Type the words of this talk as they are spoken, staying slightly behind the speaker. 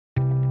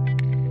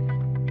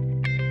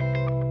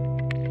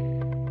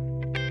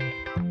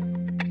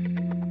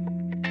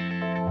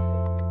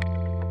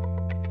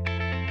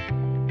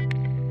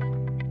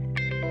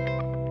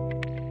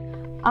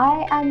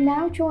I am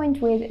now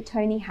joined with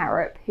Tony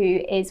Harrop,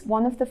 who is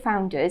one of the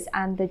founders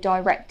and the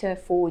director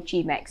for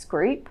GMEX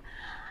Group.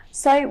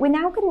 So we're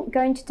now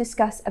going to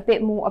discuss a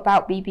bit more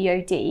about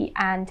BBOD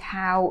and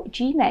how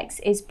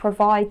GMEX is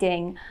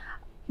providing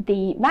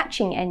the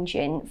matching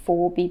engine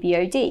for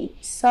BBOD.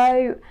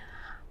 So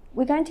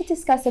we're going to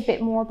discuss a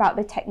bit more about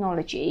the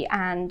technology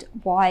and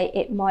why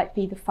it might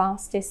be the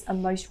fastest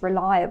and most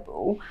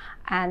reliable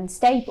and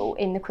stable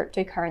in the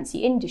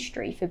cryptocurrency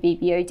industry for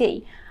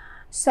BBOD.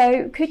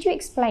 So could you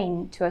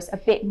explain to us a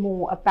bit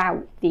more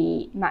about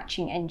the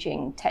matching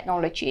engine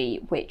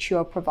technology which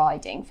you're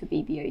providing for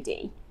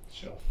BBOD?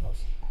 Sure, of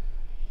course.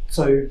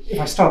 So if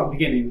I start at the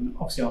beginning,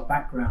 obviously our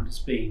background has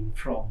been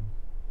from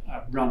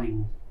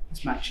running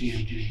this matching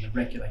engine in the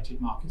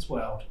regulated markets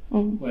world,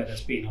 where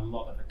there's been a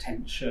lot of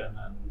attention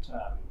and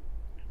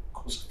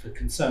cause for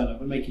concern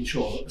over making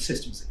sure that the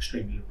system is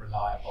extremely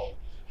reliable.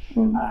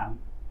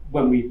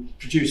 When we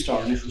produced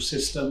our initial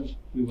system,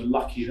 we were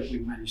lucky that we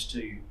managed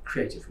to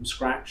create it from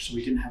scratch, so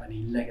we didn't have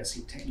any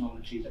legacy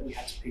technology that we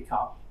had to pick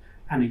up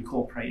and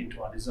incorporate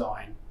into our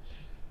design.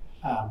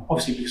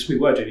 Obviously, because we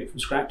were doing it from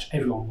scratch,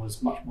 everyone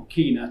was much more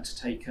keener to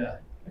take a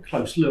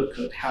close look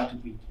at how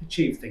did we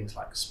achieve things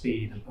like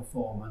speed and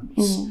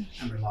performance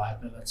and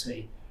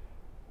reliability.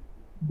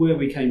 Where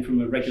we came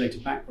from a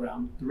regulated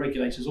background, the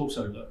regulators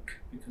also look,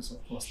 because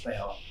of course they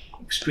are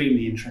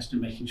extremely interested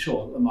in making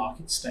sure that the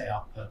markets stay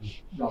up and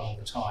run all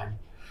the time.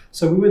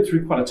 So we went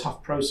through quite a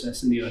tough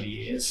process in the early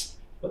years,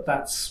 but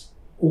that's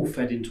all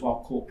fed into our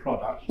core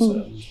product.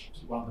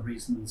 One of the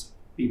reasons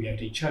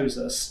BBOD chose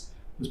us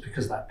was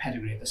because of that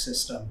pedigree of the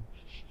system.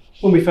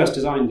 When we first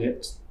designed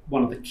it,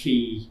 one of the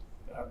key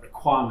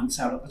requirements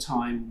out at the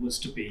time was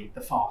to be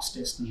the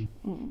fastest and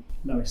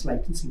lowest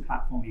latency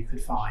platform you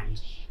could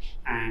find.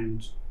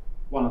 And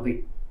one of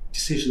the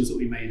decisions that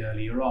we made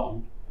earlier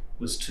on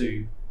was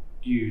to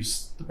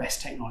use the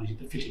best technology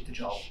that fitted the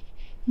job.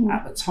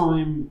 At the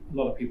time, a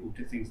lot of people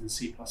did things in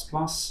C++,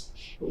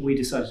 but we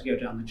decided to go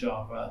down the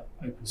Java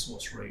open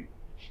source route.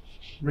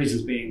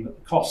 Reasons being that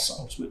the costs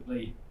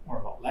ultimately are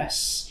a lot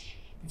less.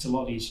 It's a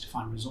lot easier to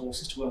find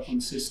resources to work on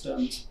the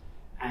systems,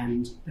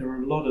 and there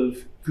are a lot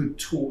of good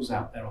tools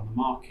out there on the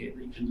market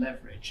that you can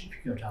leverage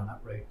if you go down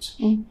that route.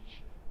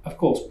 Of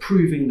course,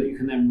 proving that you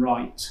can then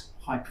write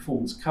high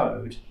performance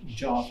code in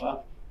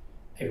Java,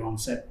 everyone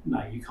said,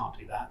 no, you can't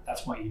do that.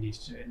 That's why you need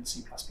to do it in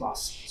C++.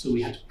 So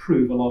we had to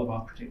prove a lot of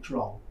our critics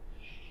wrong.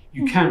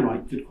 You can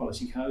write good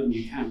quality code and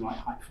you can write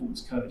high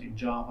performance code in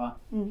Java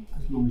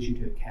as long as you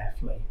do it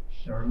carefully.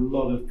 There are a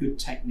lot of good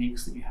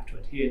techniques that you have to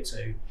adhere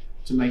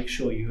to make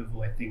sure you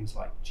avoid things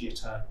like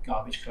jitter,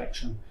 garbage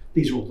collection.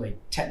 These are all the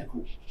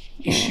technical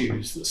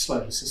issues that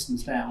slow the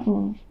systems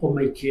down or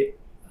make it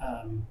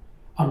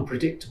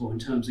unpredictable in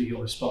terms of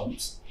your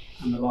response.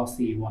 And the last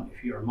thing you want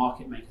if you're a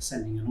market maker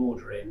sending an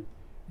order in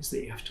is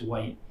that you have to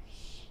wait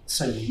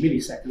so many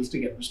milliseconds to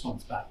get a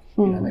response back.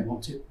 You know, they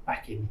want it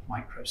back in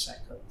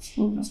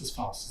microseconds. That's as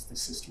fast as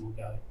this system will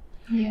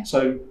go.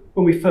 So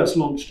when we first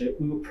launched it,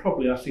 we were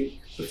probably, I think,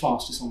 the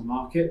fastest on the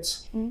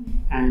market.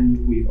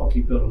 And we've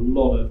obviously built a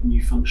lot of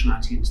new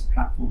functionality into the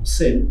platform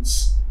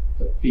since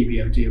that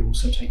BBOD are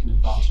also taking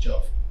advantage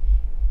of.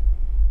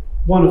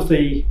 One of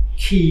the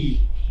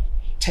key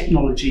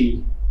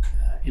technology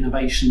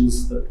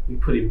innovations that we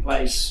put in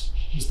place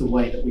is the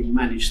way that we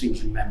manage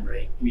things in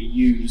memory. We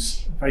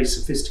use a very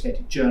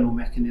sophisticated journal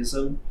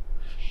mechanism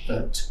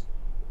that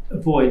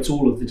avoids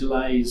all of the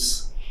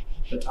delays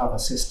that other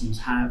systems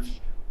have.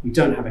 We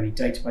don't have any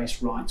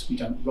database writes. We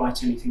don't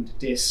write anything to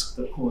disk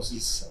that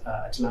causes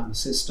a delay on the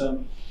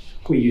system.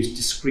 We use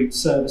discrete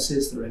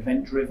services that are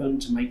event-driven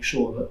to make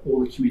sure that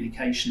all the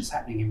communication is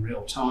happening in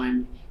real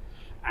time.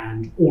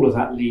 And all of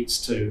that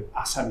leads to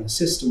us having a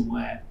system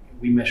where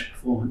we measure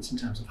performance in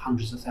terms of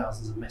hundreds of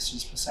thousands of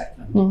messages per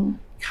second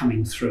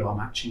coming through our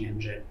matching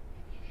engine.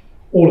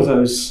 All of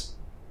those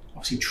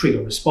obviously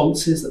trigger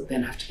responses that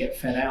then have to get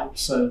fed out.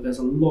 So there's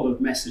a lot of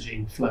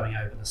messaging flowing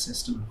over the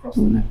system across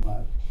the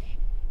network.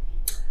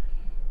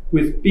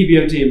 With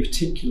BBOD in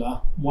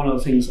particular, one of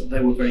the things that they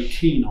were very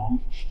keen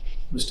on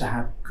was to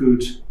have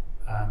good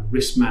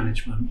risk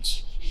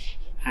management.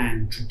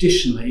 And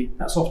traditionally,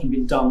 that's often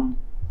been done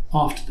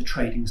after the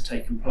trading's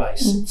taken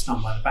place. It's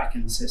done by the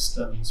back-end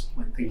systems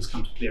when things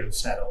come to clear and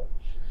settle.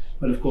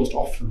 But of course,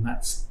 often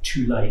that's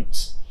too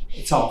late.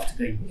 It's after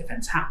the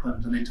events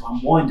happened, and then to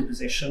unwind a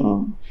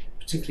position,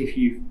 particularly if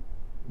you've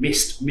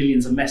missed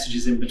millions of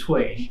messages in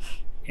between,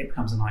 it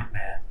becomes a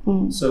nightmare.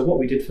 So what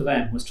we did for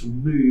them was to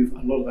move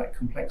a lot of that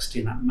complexity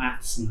and that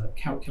maths and the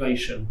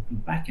calculation from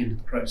the back end of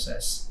the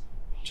process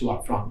to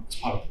upfront as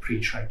part of the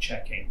pre-trade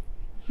checking.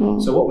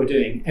 So what we're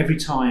doing, every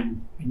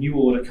time a new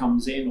order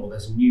comes in or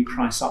there's a new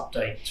price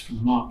update from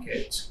the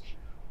market,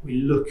 we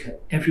look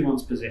at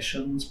everyone's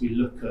positions, we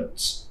look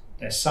at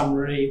their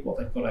summary, what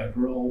they've got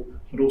overall,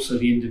 but also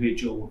the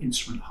individual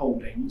instrument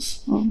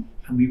holdings, and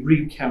we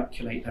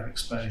recalculate their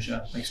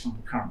exposure based on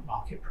the current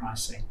market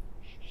pricing.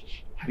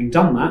 Having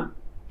done that,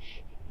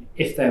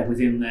 if they're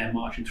within their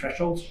margin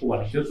thresholds,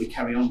 well and good, we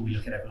carry on, we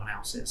look at everyone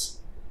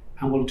else's,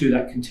 and we'll do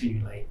that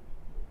continually.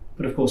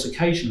 But of course,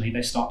 occasionally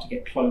they start to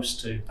get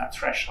close to that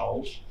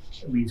threshold.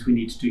 It means we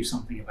need to do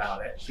something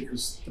about it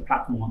because the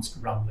platform wants to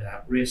run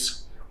without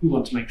risk. We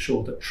want to make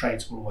sure that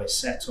trades will always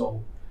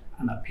settle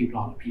and that people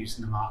aren't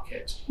abusing the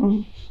market.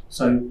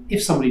 So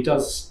if somebody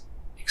does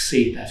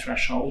exceed their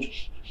threshold,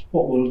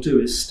 what we'll do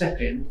is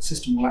step in, the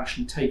system will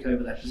actually take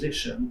over their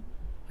position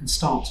and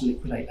start to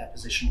liquidate their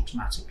position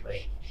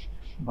automatically.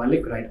 And by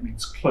liquidate, it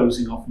means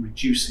closing off and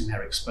reducing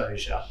their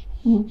exposure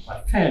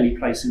by fairly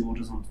placing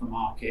orders onto the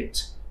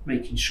market,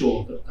 making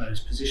sure that those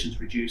positions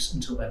reduce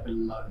until they're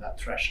below that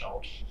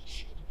threshold.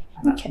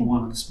 And that's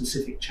one of the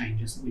specific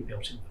changes that we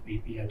built in for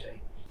BBOD.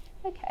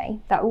 Okay,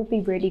 that will be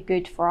really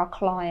good for our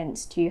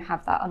clients to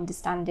have that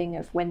understanding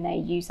of when they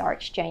use our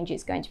exchange,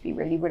 it's going to be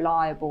really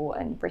reliable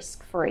and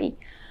risk-free.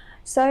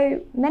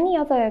 So many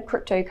other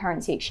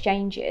cryptocurrency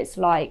exchanges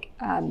like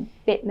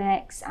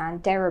BitMEX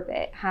and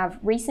Deribit have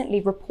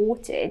recently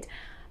reported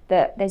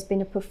that there's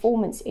been a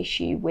performance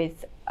issue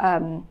with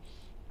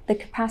the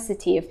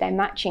capacity of their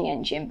matching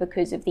engine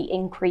because of the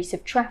increase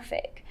of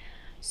traffic.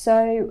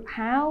 So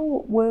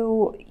how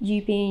will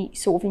you be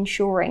sort of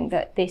ensuring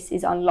that this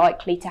is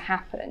unlikely to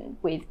happen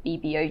with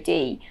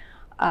BBOD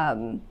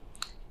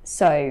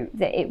so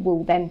that it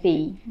will then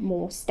be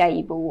more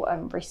stable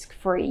and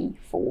risk-free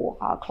for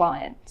our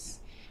clients?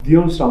 The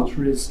honest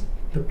answer is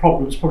the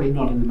problem's probably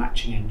not in the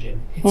matching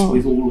engine, it's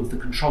with all of the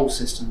control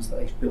systems that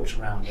they've built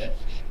around it.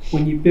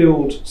 When you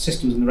build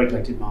systems in the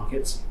regulated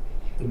markets,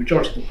 the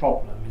majority of the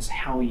problem is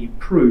how you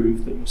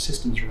prove that your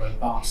systems are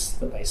robust,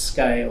 that they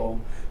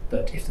scale,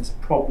 that if there's a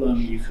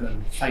problem you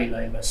can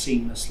failover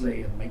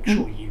seamlessly and make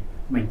sure you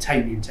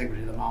maintain the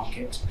integrity of the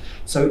market.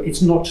 So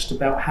it's not just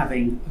about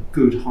having a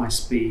good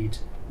high-speed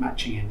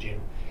matching engine,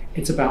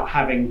 it's about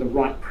having the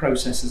right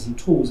processes and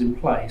tools in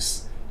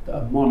place that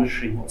are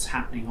monitoring what's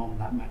happening on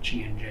that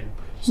matching engine,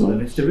 so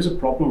that if there is a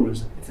problem or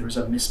if there is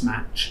a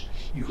mismatch,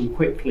 you can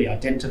quickly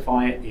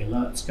identify it, the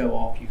alerts go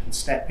off, you can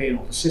step in,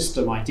 or the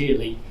system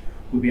ideally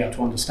will be able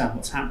to understand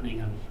what's happening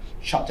and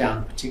shut down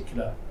a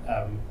particular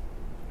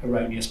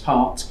erroneous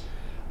part.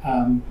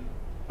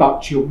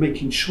 But you're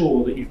making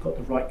sure that you've got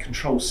the right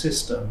control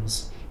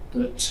systems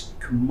that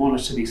can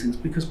monitor these things,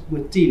 because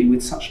we're dealing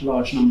with such a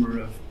large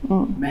number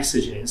of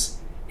messages,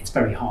 it's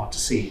very hard to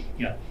see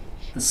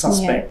the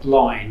suspect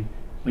line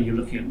when you're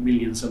looking at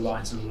millions of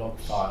lines of a log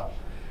file.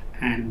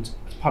 And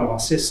as part of our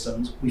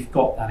systems, we've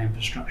got that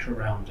infrastructure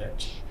around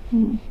it.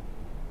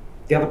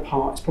 The other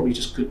part is probably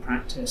just good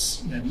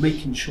practice,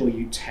 making sure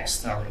you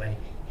test thoroughly.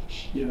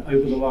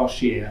 Over the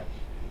last year,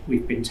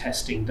 we've been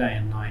testing day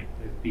and night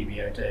with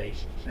BBOD.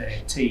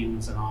 Their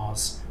teams and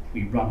ours,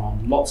 we run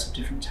on lots of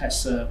different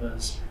test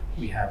servers.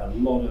 We have a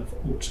lot of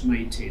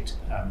automated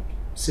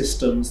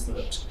systems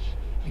that,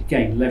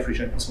 again,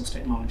 leverage open source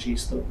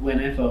technologies, that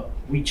whenever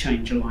we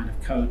change a line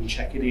of code and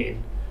check it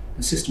in,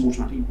 the system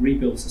automatically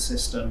rebuilds the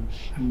system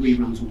and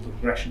reruns all the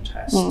regression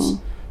tests.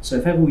 So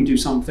if ever we do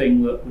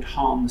something that would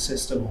harm the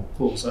system or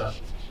cause a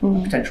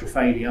potential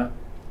failure,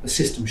 the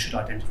system should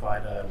identify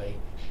it early.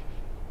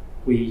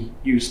 We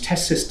use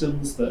test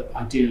systems that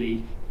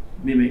ideally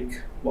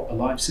mimic what the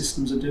live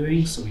systems are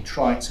doing, so we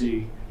try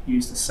to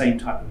use the same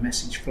type of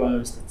message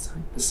flows,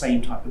 the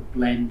same type of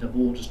blend of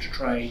orders to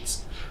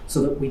trades,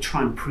 so that we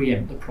try and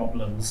preempt the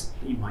problems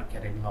that you might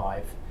get in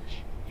live.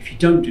 If you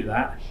don't do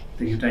that,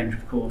 then your danger,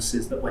 of course,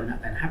 is that when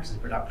that then happens in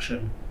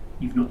production,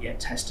 you've not yet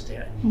tested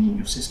it and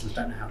your systems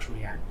don't know how to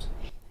react.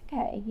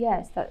 Okay,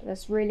 yes,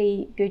 that's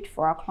really good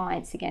for our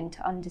clients, again,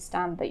 to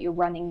understand that you're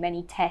running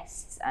many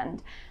tests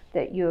and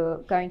that you're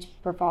going to be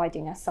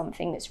providing us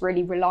something that's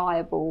really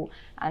reliable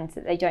and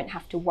that they don't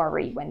have to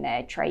worry when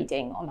they're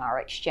trading on our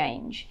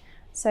exchange.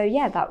 So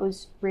yeah, that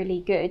was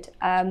really good.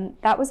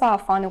 That was our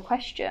final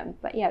question,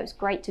 but yeah, it was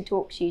great to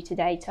talk to you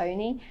today,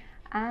 Tony.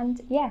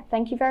 And yeah,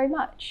 thank you very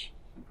much.